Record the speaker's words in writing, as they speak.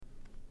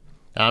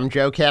I'm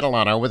Joe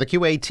Catalano with a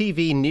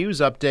QATV news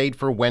update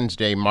for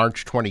Wednesday,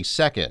 March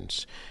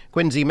 22nd.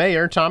 Quincy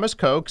Mayor Thomas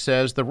Koch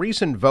says the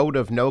recent vote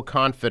of no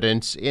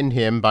confidence in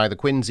him by the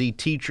Quincy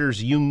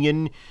Teachers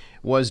Union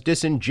was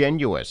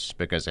disingenuous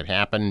because it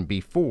happened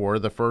before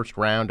the first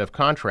round of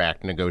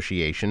contract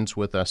negotiations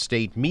with a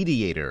state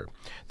mediator.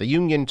 The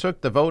union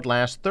took the vote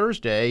last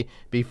Thursday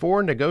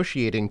before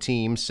negotiating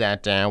teams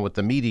sat down with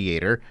the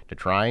mediator to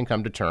try and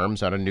come to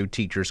terms on a new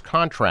teacher's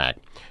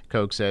contract.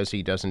 Koch says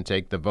he doesn't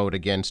take the vote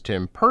against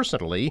him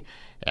personally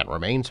and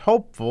remains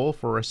hopeful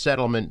for a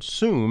settlement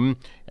soon.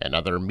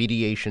 Another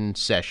mediation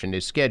session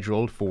is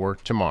scheduled for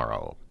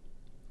tomorrow.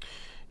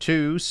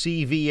 Two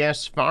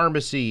CVS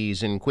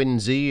pharmacies in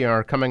Quincy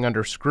are coming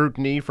under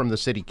scrutiny from the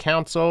city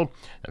council.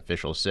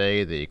 Officials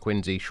say the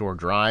Quincy Shore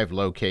Drive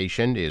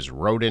location is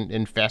rodent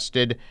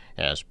infested,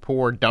 has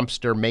poor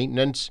dumpster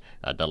maintenance,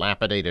 a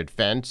dilapidated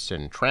fence,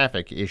 and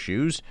traffic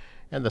issues.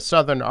 And the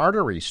Southern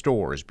Artery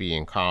store is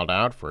being called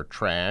out for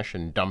trash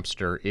and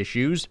dumpster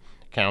issues.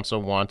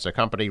 Council wants a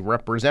company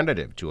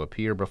representative to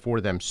appear before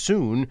them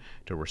soon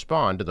to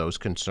respond to those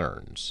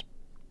concerns.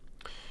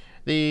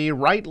 The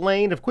right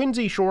lane of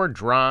Quincy Shore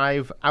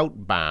Drive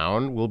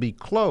outbound will be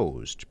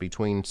closed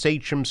between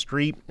Sachem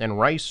Street and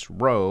Rice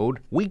Road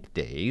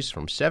weekdays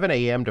from 7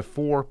 a.m. to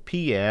 4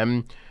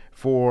 p.m.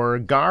 for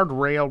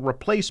guardrail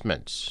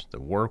replacements.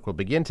 The work will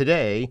begin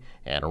today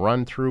and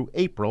run through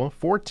April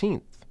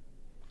 14th.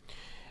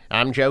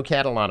 I'm Joe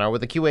Catalano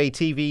with a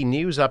QATV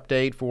news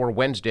update for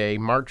Wednesday,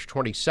 March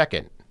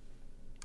 22nd.